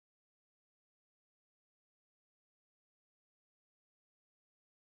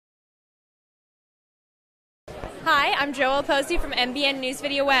Hi, I'm Joel Posey from MBN News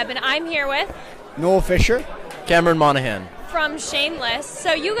Video Web, and I'm here with Noel Fisher. Cameron Monaghan. From Shameless.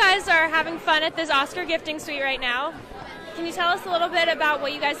 So you guys are having fun at this Oscar gifting suite right now. Can you tell us a little bit about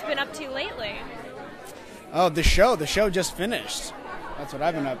what you guys have been up to lately? Oh, the show just finished. That's what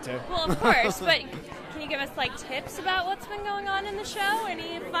I've been up to. Well, of course, but can you give us like tips about what's been going on in the show?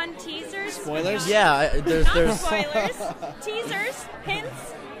 Any fun teasers? Spoilers? Yeah, there's Not spoilers. Teasers,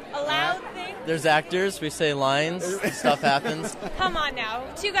 hints, allowed things. there's actors. We say lines. Stuff happens. Come on now.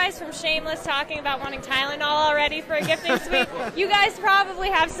 Two guys from Shameless talking about wanting Tylenol already for a gifting suite. You guys probably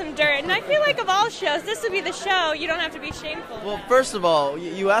have some dirt. And I feel like of all shows, this would be the show. You don't have to be shameful. Well, first of all,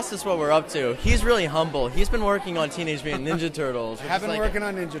 you asked us what we're up to. He's really humble. He's been working on Teenage Mutant Ninja Turtles. Which I've is been like working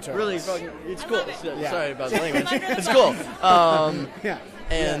on Ninja Turtles. Really fucking, it's cool. love it. Yeah. Sorry about the language. Under the It's bus. cool. Yeah.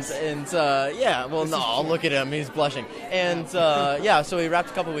 Yeah, well, no, look at him. He's blushing. And, so we wrapped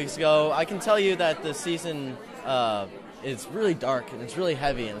a couple weeks ago. I can tell you that the season is really dark, and it's really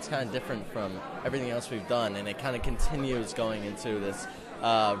heavy, and it's kind of different from everything else we've done, and it kind of continues going into this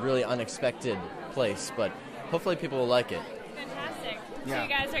really unexpected place, but hopefully people will like it. Fantastic. Yeah. So you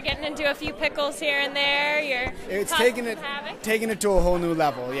guys are getting into a few pickles here and there. You're It's causing some havoc. taking it to a whole new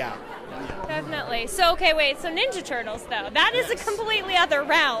level, yeah. Definitely. So, okay, wait. So Ninja Turtles, though, that is a completely other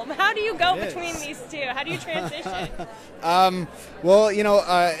realm. How do you go It between is. these two? How do you transition? Well,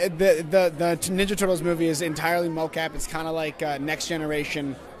 the Ninja Turtles movie is entirely mocap. It's kind of like next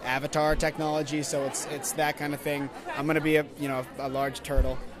generation Avatar technology, so it's that kind of thing. I'm going to be a large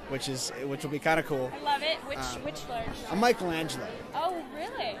turtle, which will be kind of cool. I love it. Which large? I'm Michelangelo. Oh,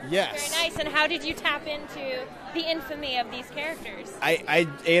 really? Yes. Very nice. And how did you tap into the infamy of these characters? I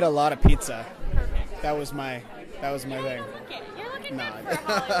ate a lot of pizza. Perfect. That was my thing. You're looking No. good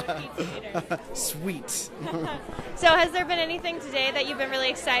for a Hollywood pizza eater. Sweet. So has there been anything today that you've been really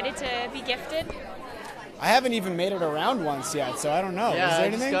excited to be gifted? I haven't even made it around once yet, so I don't know. Yeah, Is there I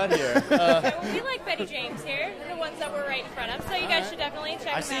anything? just got here. Well, we like Betty James here, the ones that we're right in front of, so you guys should definitely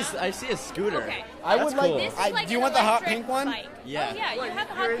check them out. I see a scooter. Okay. I That's would like. cool. This is like Do you an want the hot electric pink one? bike. Yeah. Oh, yeah, you have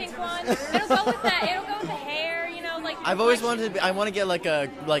the hot pink one. It'll go with that. It'll go with the hair, like. I've always wanted to. I want to get like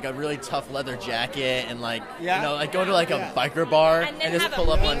a really tough leather jacket and like Yeah. like go to like Yeah. a biker bar And then just have pull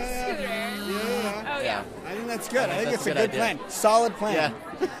a up pink on. scooter. Yeah. Oh, yeah. I think that's good. I think That's it's a a good good idea. plan. Solid plan.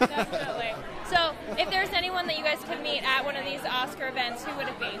 Yeah. Definitely. So, if there's anyone that you guys could meet at one of these Oscar events, who would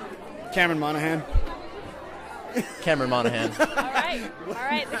it be? Cameron Monaghan. Cameron Monaghan. All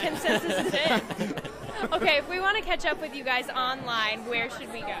right, the consensus is in. Okay, if we want to catch up with you guys online, where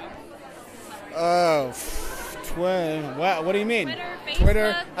should we go? Oh, Twitter. What do you mean?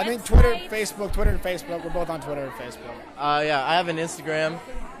 Twitter, Facebook, I think Twitter, website? Facebook. Twitter and Facebook. We're both on Twitter and Facebook. Yeah, I have an Instagram.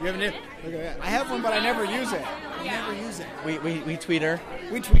 You have an? Look at that. I have one, but I never use it. I never use it. We tweet her.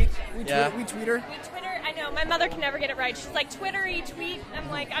 We tweet. Yeah. We tweet her. We Twitter. I know my mother can never get it right. She's like Twittery tweet. I'm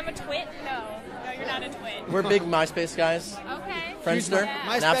like, I'm a twit. No, you're not a twit. We're big MySpace guys. Okay. Friendster, Yeah.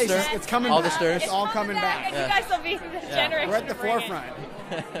 MySpace, Napster, it's coming all back. the stirs. It's all coming back. And Yeah. you guys will be the generation. We're at the to bring it.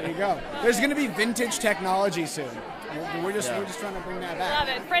 forefront. There you go. There's going to be vintage technology soon. We're just trying to bring that back. Love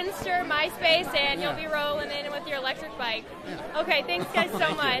it. Friendster, MySpace, and you'll be rolling in with your electric bike. Okay, thanks guys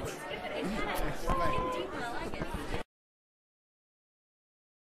so much. Bye.